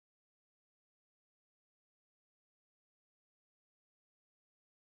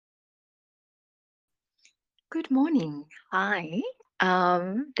Good morning. Hi.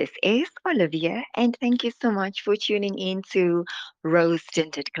 This is Olivia, and thank you so much for tuning in to Rose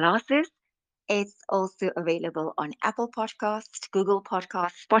Tinted Glasses. It's also available on Apple Podcast, Google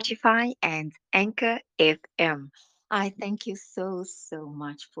Podcast, Spotify, and Anchor FM. I thank you so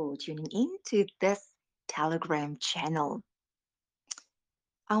much for tuning in to this Telegram channel.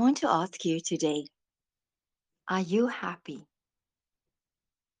 I want to ask you today, are you happy?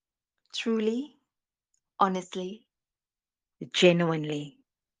 Truly, honestly, genuinely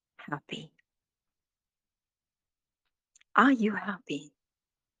happy? Are you happy?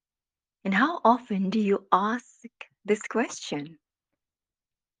 And how often do you ask this question?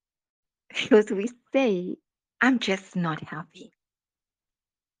 Because we say, I'm just not happy.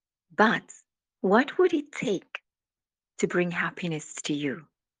 But what would it take to bring happiness to you,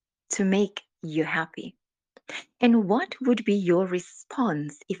 to make you happy? And what would be your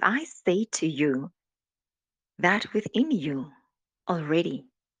response if I say to you that within you already,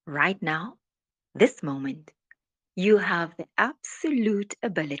 right now, this moment, you have the absolute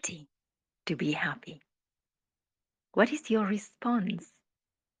ability to be happy? What is your response?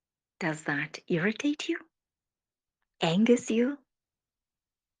 Does that irritate you? Angers you?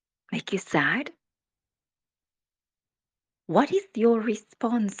 Make you sad? What is your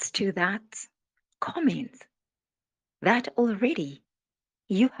response to that comment that already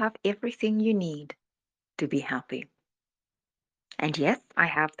you have everything you need to be happy? And yes, I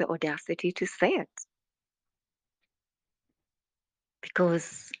have the audacity to say it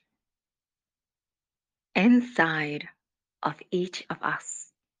because inside of each of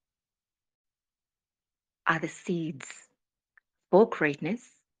us are the seeds for greatness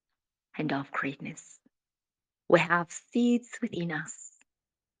and of greatness. We have seeds within us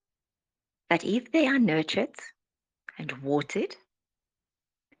that, if they are nurtured and watered,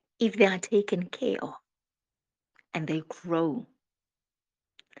 if they are taken care of and they grow,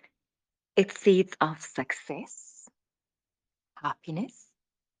 it's seeds of success, happiness,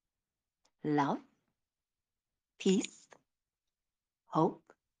 love, peace,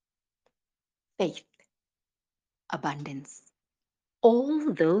 hope, faith, abundance.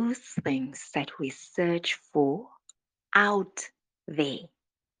 All those things that we search for out there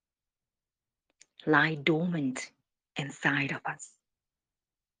lie dormant inside of us.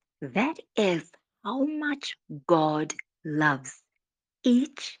 That is how much God loves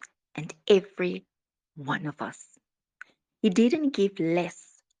each and every one of us. He didn't give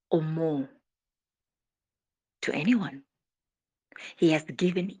less or more to anyone. He has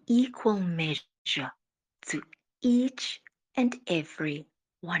given equal measure to each and every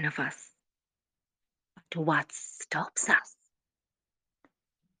one of us. But what stops us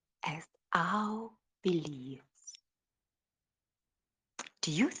is our belief.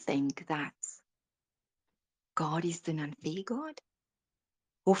 Do you think that God is an unfair God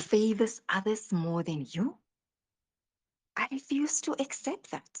who favors others more than you? I refuse to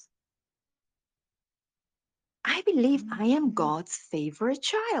accept that. I believe I am God's favorite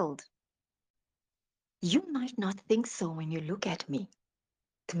child. You might not think so when you look at me.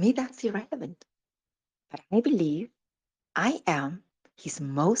 To me, that's irrelevant. But I believe I am his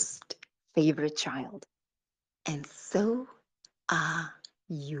most favorite child. And so are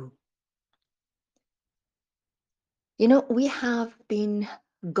you. You know,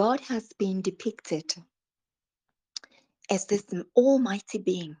 God has been depicted as this almighty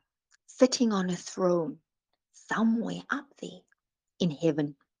being sitting on a throne somewhere up there in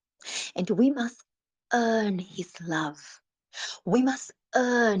heaven. And we must earn his love. We must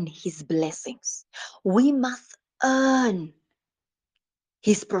earn his blessings. We must earn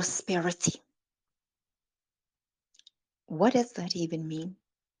his prosperity. What does that even mean?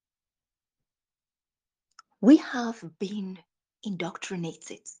 We have been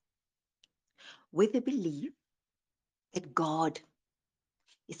indoctrinated with the belief that God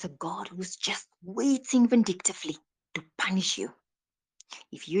is a God who's just waiting vindictively to punish you.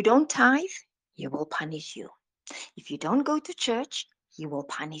 If you don't tithe, he will punish you. If you don't go to church, he will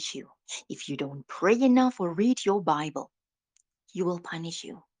punish you. If you don't pray enough or read your Bible, he will punish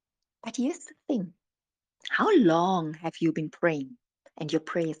you. But here's the thing, how long have you been praying and your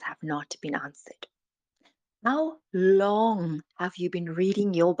prayers have not been answered? How long have you been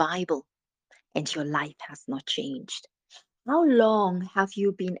reading your Bible and your life has not changed? How long have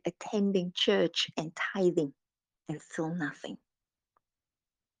you been attending church and tithing and still nothing?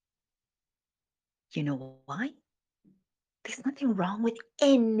 You know why? There's nothing wrong with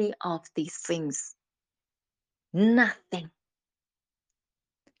any of these things. Nothing.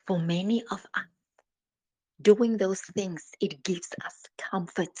 For many of us, doing those things, it gives us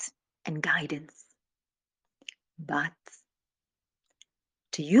comfort and guidance. But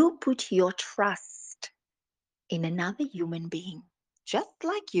do you put your trust in another human being, just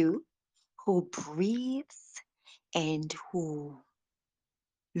like you, who breathes and who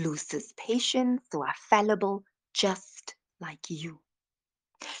loses patience, who are fallible, just like you?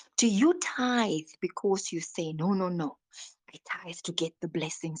 Do you tithe because you say, no, no, no, I tithe to get the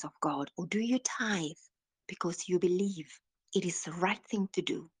blessings of God? Or do you tithe because you believe it is the right thing to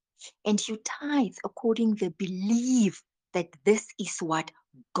do? And you tithe according to believe that this is what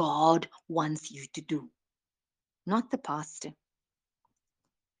God wants you to do, not the pastor.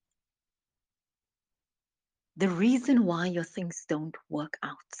 The reason why your things don't work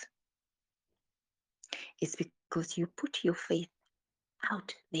out is because you put your faith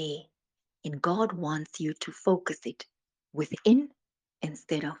out there, and God wants you to focus it within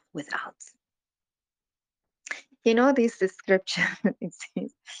instead of without. You know, this is scripture. It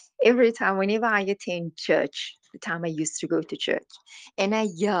says, every time, whenever I attend church, the time I used to go to church, and I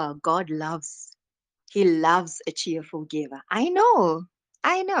hear He loves a cheerful giver. I know,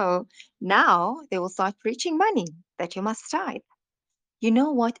 I know. Now they will start preaching money that you must tithe. You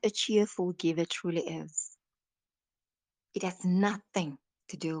know what a cheerful giver truly is? It has nothing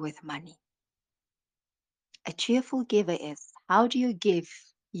to do with money. A cheerful giver is, how do you give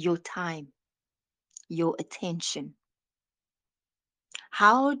your time, your attention?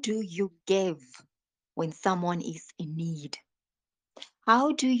 How do you give when someone is in need?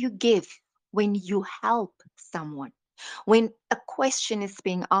 How do you give when you help someone? When a question is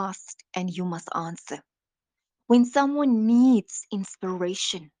being asked and you must answer? When someone needs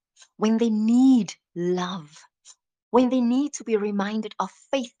inspiration? When they need love? When they need to be reminded of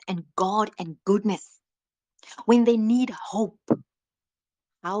faith and God and goodness? When they need hope?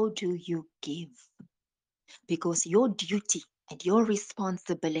 How do you give? Because your duty and your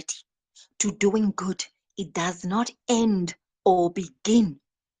responsibility to doing good, it does not end or begin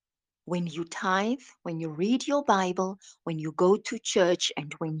when you tithe, when you read your Bible, when you go to church,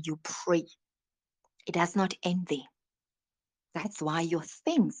 and when you pray. It does not end there. That's why your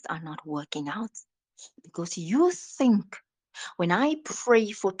things are not working out. Because you think, when I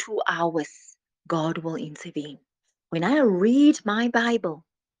pray for 2 hours, God will intervene. When I read my Bible,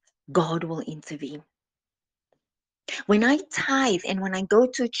 God will intervene. When I tithe and when I go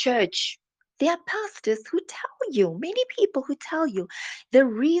to church, there are pastors who tell you, many people who tell you, the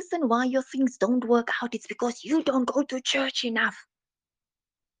reason why your things don't work out is because you don't go to church enough.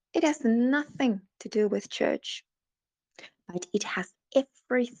 It has nothing to do with church, but it has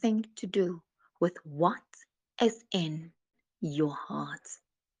everything to do with what is in your heart.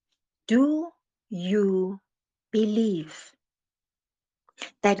 Do you believe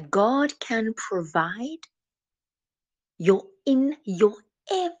that God can provide your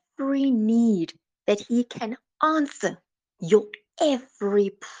every need, that He can answer your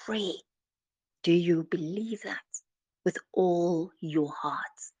every prayer? Do you believe that with all your heart?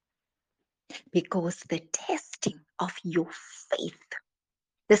 Because the testing of your faith,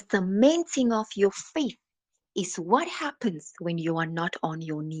 the cementing of your faith, is what happens when you are not on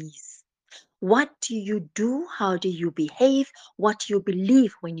your knees. What do you do? How do you behave? What you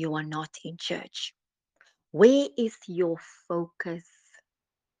believe when you are not in church? Where is your focus?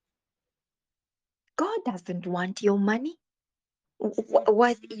 God doesn't want your money.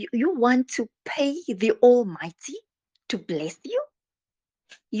 What you want to pay the Almighty to bless you?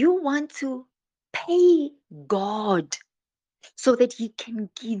 You want to pay God so that He can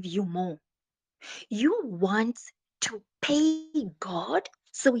give you more. You want to pay God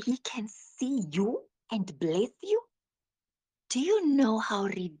so He can see you and bless you? Do you know how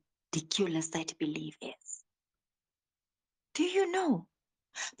ridiculous that belief is? Do you know?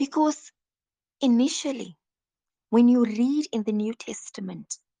 Because initially, when you read in the New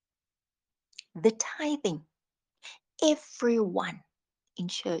Testament, the tithing, everyone in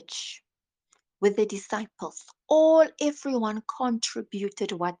church with the disciples, everyone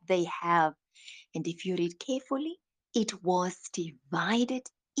contributed what they have. And if you read carefully, it was divided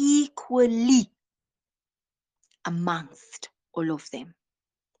equally amongst all of them.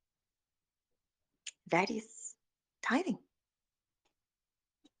 That is tithing.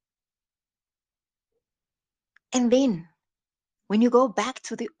 And then when you go back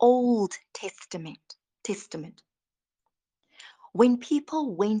to the Old Testament, when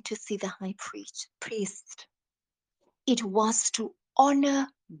people went to see the high priest, it was to honor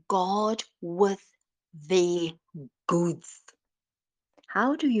God with their goods.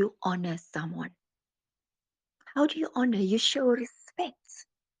 How do you honor someone? How do you honor? You show respect.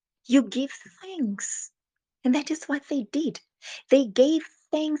 You give thanks. And that is what they did. They gave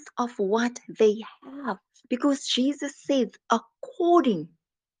thanks of what they have Because Jesus says, according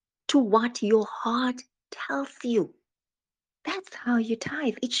to what your heart tells you. That's how you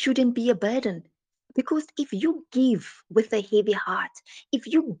tithe. It shouldn't be a burden. Because if you give with a heavy heart, if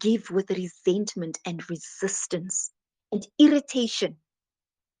you give with resentment and resistance and irritation,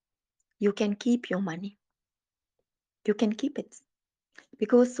 you can keep your money. You can keep it.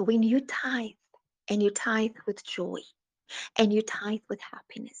 Because when you tithe, and you tithe with joy, and you tithe with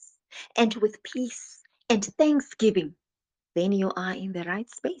happiness, and with peace, and thanksgiving, then you are in the right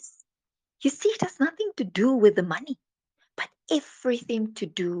space. You see, it has nothing to do with the money, but everything to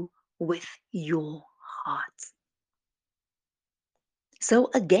do with your heart. So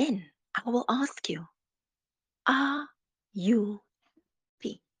again, I will ask you, are you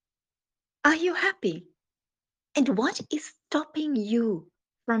happy? Are you happy? And what is stopping you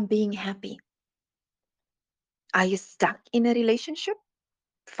from being happy? Are you stuck in a relationship?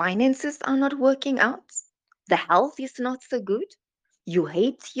 Finances are not working out? The health is not so good? You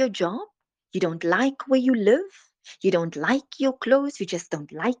hate your job? You don't like where you live? You don't like your clothes? You just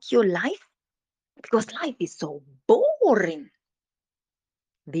don't like your life? Because life is so boring.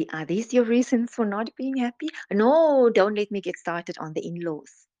 Are these your reasons for not being happy? No, don't let me get started on the in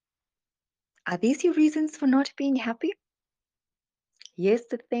laws. Are these your reasons for not being happy? Here's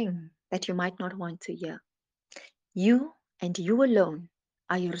the thing that you might not want to hear. You and you alone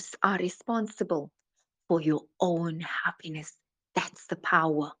are responsible for your own happiness. That's the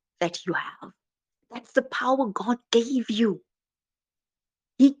power that you have. That's the power God gave you.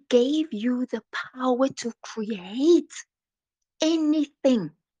 He gave you the power to create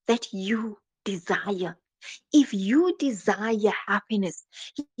anything that you desire. If you desire happiness,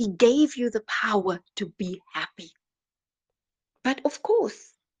 He gave you the power to be happy. But of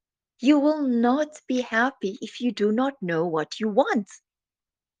course, you will not be happy if you do not know what you want.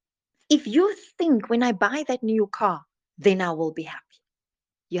 If you think when I buy that new car, then I will be happy,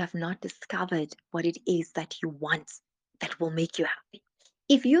 you have not discovered what it is that you want that will make you happy.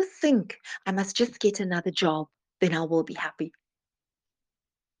 If you think I must just get another job, then I will be happy.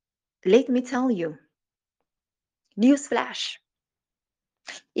 Let me tell you, newsflash,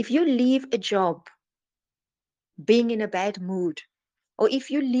 if you leave a job being in a bad mood, or if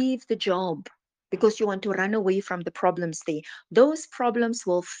you leave the job because you want to run away from the problems there, those problems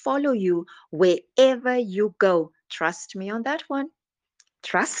will follow you wherever you go. Trust me on that one.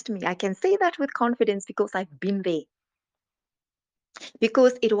 Trust me. I can say that with confidence because I've been there.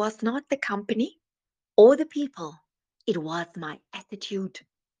 Because it was not the company or the people, it was my attitude.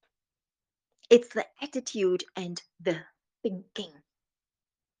 It's the attitude and the thinking.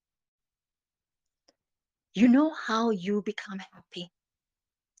 You know how you become happy.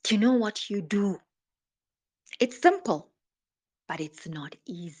 You know what you do. It's simple, but it's not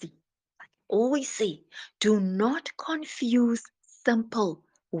easy. I always say, do not confuse simple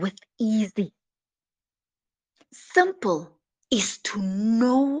with easy. Simple is to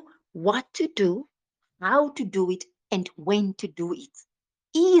know what to do, how to do it, and when to do it.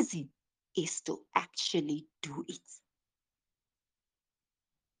 Easy is to actually do it.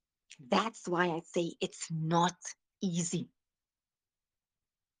 That's why I say it's not easy,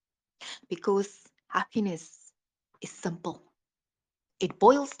 because happiness is simple. It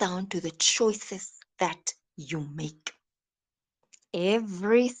boils down to the choices that you make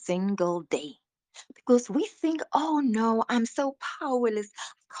every single day. Because we think, oh no, I'm so powerless.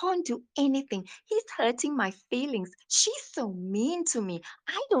 I can't do anything. He's hurting my feelings. She's so mean to me.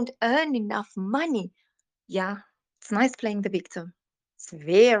 I don't earn enough money. Yeah, it's nice playing the victim. It's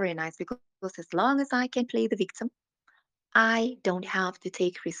very nice because as long as I can play the victim, I don't have to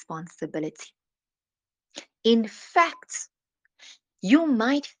take responsibility. In fact, you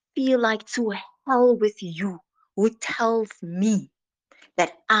might feel like to hell with you who tells me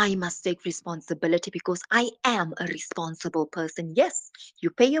that I must take responsibility because I am a responsible person. Yes, you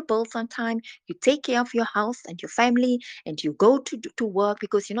pay your bills on time, you take care of your house and your family, and you go to work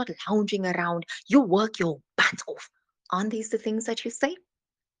because you're not lounging around. You work your butt off. Aren't these the things that you say?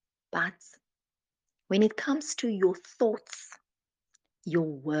 But when it comes to your thoughts, your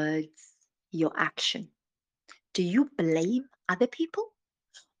words, your action, do you blame other people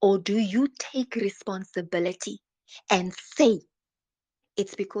or do you take responsibility and say,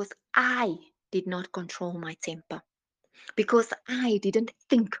 it's because I did not control my temper, because I didn't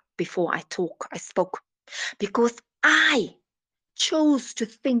think before I spoke, because I chose to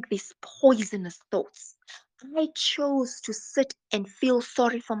think these poisonous thoughts. I chose to sit and feel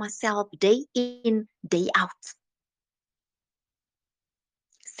sorry for myself day in, day out.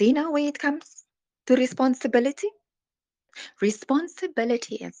 See now where it comes to responsibility?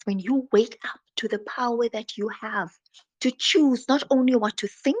 Responsibility is when you wake up to the power that you have to choose not only what to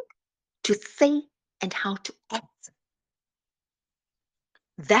think, to say, and how to act.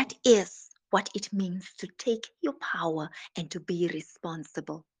 That is what it means to take your power and to be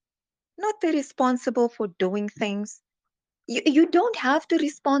responsible. Not be responsible for doing things. You don't have to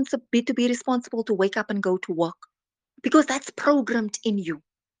be responsible to wake up and go to work because that's programmed in you.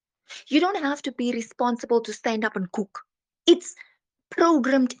 You don't have to be responsible to stand up and cook. It's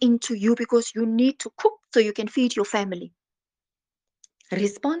programmed into you because you need to cook so you can feed your family.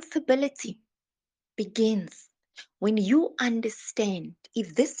 Responsibility begins when you understand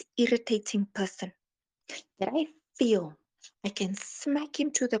if this irritating person that I feel I can smack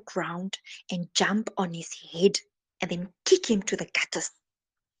him to the ground and jump on his head and then kick him to the gutters.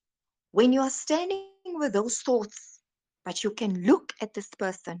 When you are standing with those thoughts, but you can look at this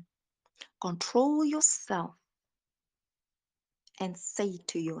person, control yourself, and say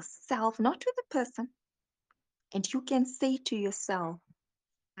to yourself, not to the person, and you can say to yourself,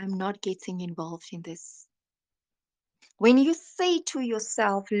 I'm not getting involved in this. When you say to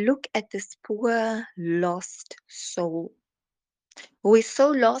yourself, look at this poor lost soul who is so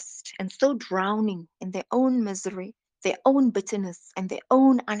lost and so drowning in their own misery, their own bitterness, and their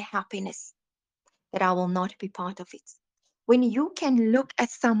own unhappiness, that I will not be part of it. When you can look at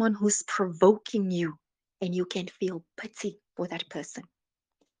someone who's provoking you and you can feel pity for that person,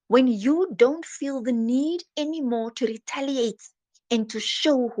 when you don't feel the need anymore to retaliate and to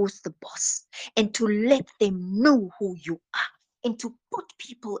show who's the boss and to let them know who you are and to put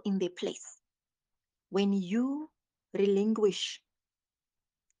people in their place, when you relinquish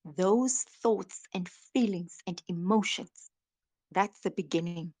those thoughts and feelings and emotions, that's the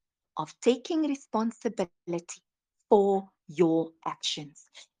beginning of taking responsibility for your actions.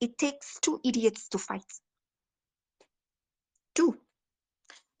 It takes two idiots to fight, two.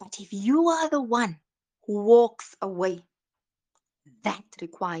 But if you are the one who walks away, that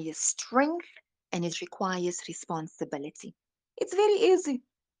requires strength and it requires responsibility. It's very easy.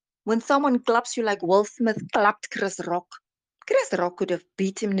 When someone claps you like Will Smith clapped Chris Rock, Chris Rock could have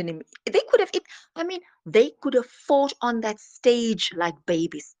beat him. They could have, I mean, they could have fought on that stage like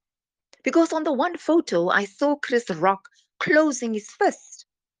babies. Because on the one photo, I saw Chris Rock closing his fist,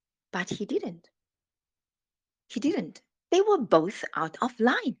 but he didn't. He didn't. They were both out of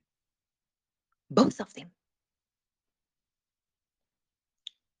line, both of them.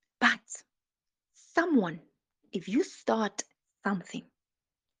 But someone, if you start something,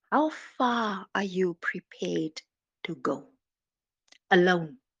 how far are you prepared to go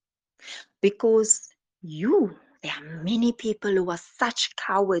alone? Because there are many people who are such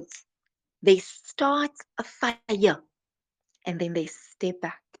cowards. They start a fire and then they step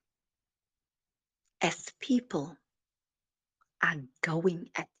back as people are going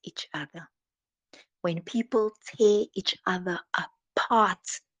at each other. When people tear each other apart,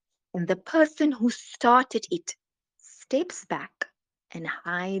 and the person who started it steps back and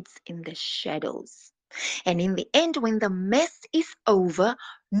hides in the shadows. And in the end, when the mess is over,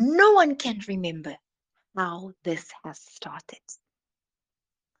 no one can remember how this has started.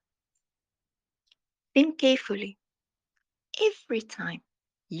 Think carefully. Every time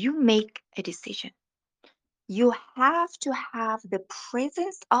you make a decision, you have to have the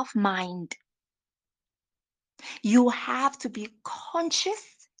presence of mind. You have to be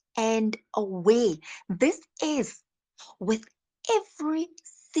conscious and aware. This is with every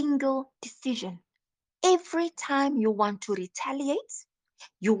single decision. Every time you want to retaliate,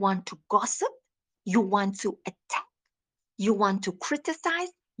 you want to gossip, you want to attack, you want to criticize,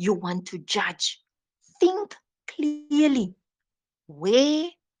 you want to judge. Think clearly. Where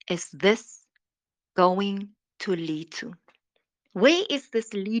is this going to lead to? Where is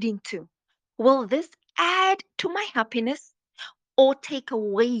this leading to? Will this add to my happiness or take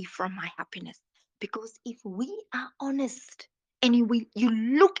away from my happiness? Because if we are honest and you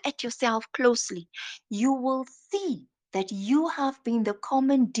look at yourself closely, you will see that you have been the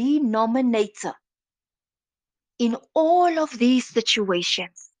common denominator in all of these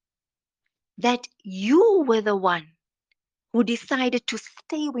situations, that you were the one who decided to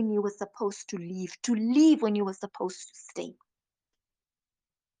stay when you were supposed to leave when you were supposed to stay.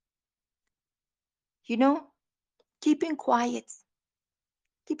 You know, keeping quiet,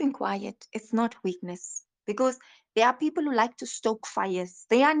 keeping quiet is not weakness because there are people who like to stoke fires.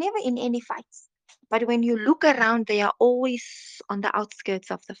 They are never in any fights. But when you look around, they are always on the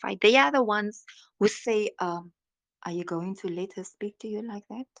outskirts of the fight. They are the ones who say, are you going to let her speak to you like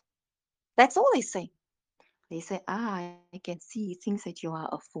that? That's all they say. They say, I can see, it seems that you are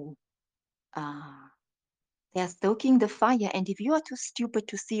a fool. Ah. They are stoking the fire, and if you are too stupid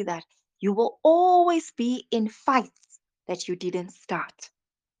to see that, you will always be in fights that you didn't start.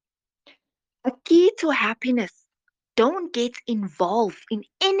 A key to happiness: don't get involved in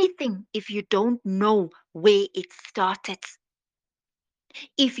anything if you don't know where it started.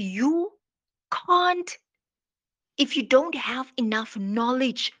 If you can't, if you don't have enough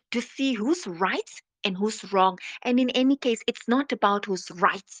knowledge to see who's right and who's wrong, and in any case, it's not about who's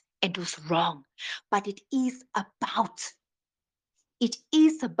right and who's wrong, but it is about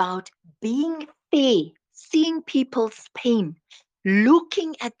being fair, seeing people's pain,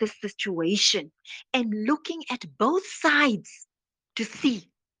 looking at the situation and looking at both sides to see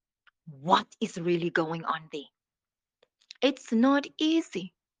what is really going on there. It's not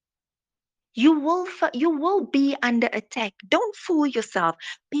easy. You will be under attack. Don't fool yourself.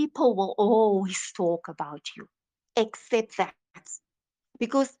 People will always talk about you. Accept that.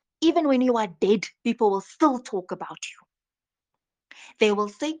 Because even when you are dead, people will still talk about you. They will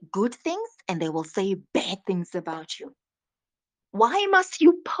say good things and they will say bad things about you. Why must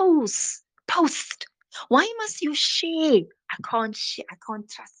you post? Why must you share? I can't share. I can't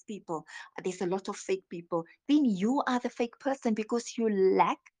trust people. There's a lot of fake people. Then you are the fake person because you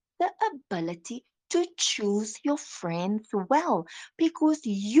lack the ability to choose your friends well, because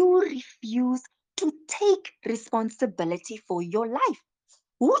you refuse to take responsibility for your life.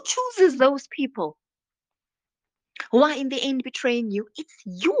 Who chooses those people who are in the end betraying you? It's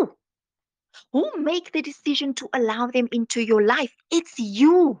you. Who make the decision to allow them into your life? It's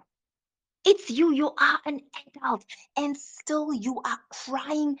you. It's you. You are an adult and still you are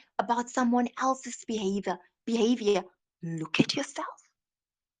crying about someone else's behavior. Look at yourself.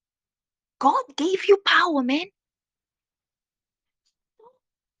 God gave you power, man.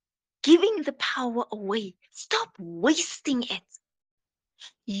 Giving the power away. Stop wasting it.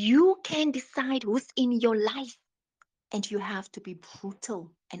 You can decide who's in your life, and you have to be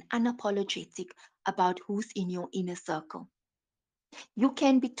brutal and unapologetic about who's in your inner circle. You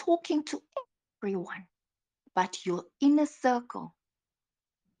can be talking to everyone, but your circle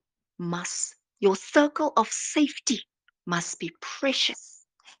of safety must be precious.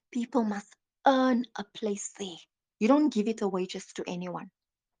 People must earn a place there. You don't give it away just to anyone.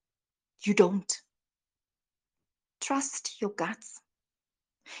 You don't. Trust your guts,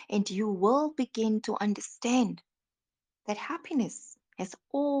 and you will begin to understand that happiness has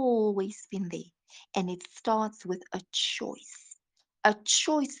always been there, and it starts with a choice. A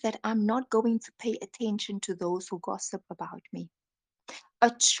choice that I'm not going to pay attention to those who gossip about me.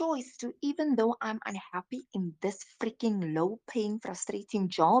 A choice to, even though I'm unhappy in this freaking low paying, frustrating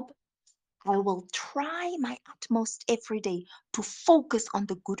job, I will try my utmost every day to focus on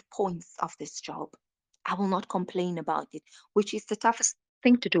the good points of this job. I will not complain about it, which is the toughest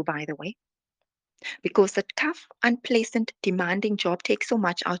thing to do, by the way, because a tough, unpleasant, demanding job takes so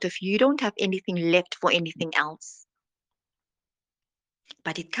much out of you, you don't have anything left for anything else.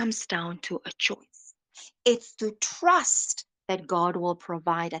 But it comes down to a choice. It's to trust that God will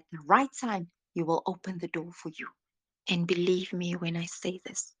provide at the right time. He will open the door for you. And believe me when I say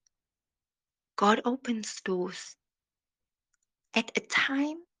this, God opens doors at a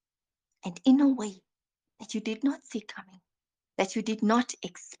time and in a way that you did not see coming, that you did not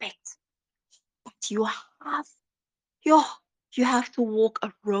expect. But you, you have to walk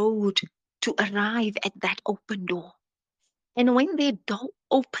a road to arrive at that open door. And when the door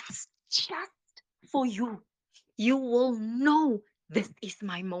opens just for you will know this is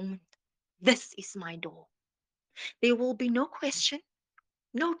my moment. This is my door. There will be no question,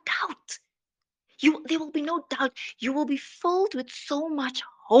 no doubt. There will be no doubt. You will be filled with so much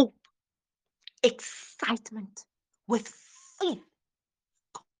hope, excitement, with faith,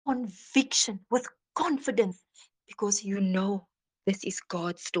 conviction, with confidence, because you know this is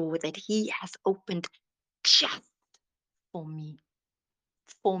God's door that He has opened just for me,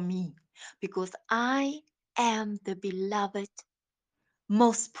 for me, because I am the beloved,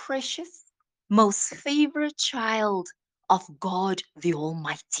 most precious, most favorite child of God the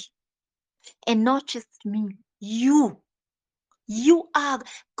Almighty. And not just me, you. You are.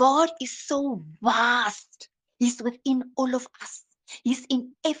 God is so vast. He's within all of us. He's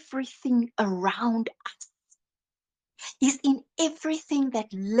in everything around us. He's in everything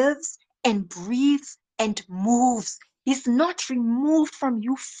that lives and breathes and moves. He's not removed from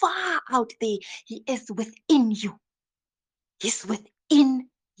you far out there. He is within you. He's within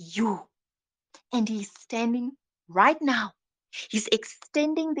you. And He's standing right now. He's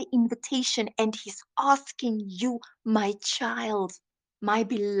extending the invitation and He's asking you, my child, my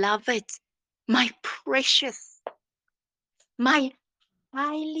beloved, my precious, my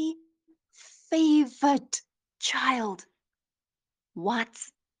highly favored. Child, what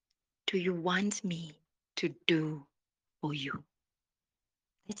do you want me to do for you?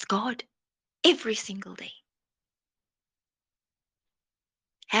 It's God every single day.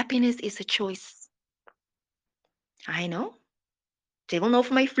 Happiness is a choice. I know. Devil know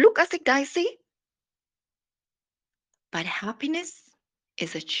for my fluke as ik die say. But happiness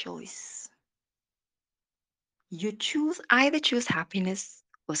is a choice. You either choose happiness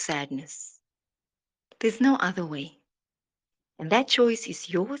or sadness. There's no other way. And that choice is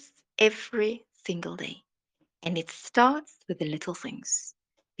yours every single day. And it starts with the little things.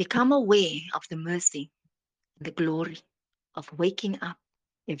 Become aware of the mercy and the glory of waking up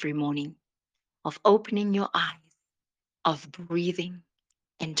every morning, of opening your eyes, of breathing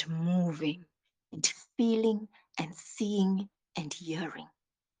and moving and feeling and seeing and hearing.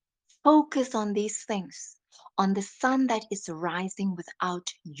 Focus on these things, on the sun that is rising without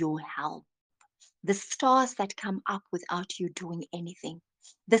your help, the stars that come up without you doing anything,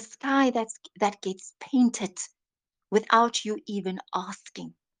 the sky that gets painted without you even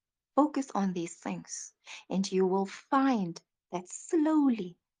asking. Focus on these things, and you will find that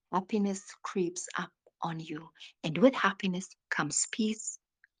slowly happiness creeps up on you. And with happiness comes peace,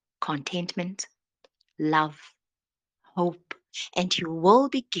 contentment, love, hope, and you will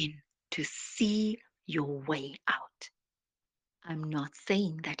begin to see your way out. I'm not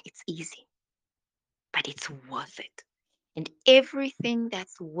saying that it's easy, but it's worth it. And everything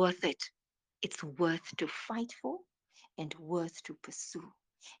that's worth it, it's worth to fight for and worth to pursue.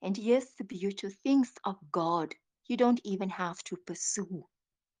 And yes, the beauty things of God, you don't even have to pursue.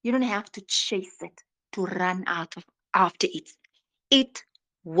 You don't have to chase it, to run after it. It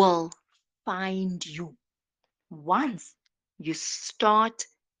will find you once you start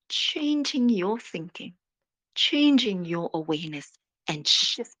changing your thinking, changing your awareness, and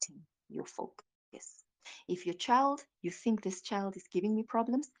shifting your focus. If your child, you think this child is giving me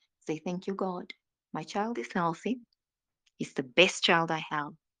problems, say, thank you, God. My child is healthy. He's the best child I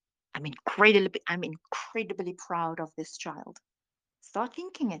have. I'm incredibly proud of this child. Start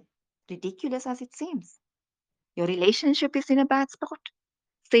thinking it, ridiculous as it seems. Your relationship is in a bad spot.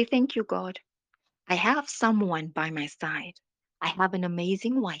 Say, thank you, God. I have someone by my side. I have an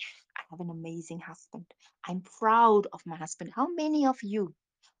amazing wife. I have an amazing husband. I'm proud of my husband. How many of you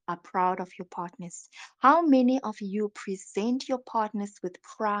are proud of your partners? How many of you present your partners with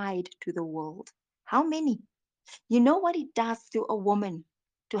pride to the world? How many? You know what it does to a woman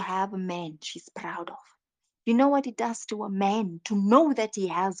to have a man she's proud of? You know what it does to a man to know that he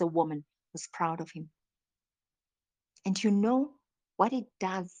has a woman who's proud of him? And you know what it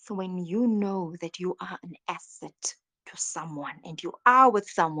does when you know that you are an asset to someone and you are with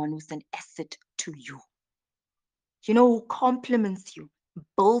someone who's an asset to you. You know, who compliments you,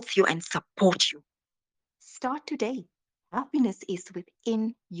 builds you, and supports you. Start today. Happiness is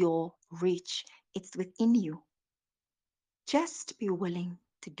within your reach, it's within you. Just be willing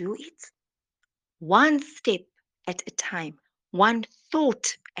to do it one step at a time, one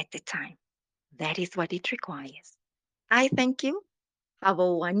thought at a time. That is what it requires. I thank you. Have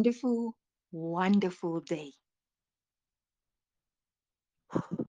a wonderful, wonderful day.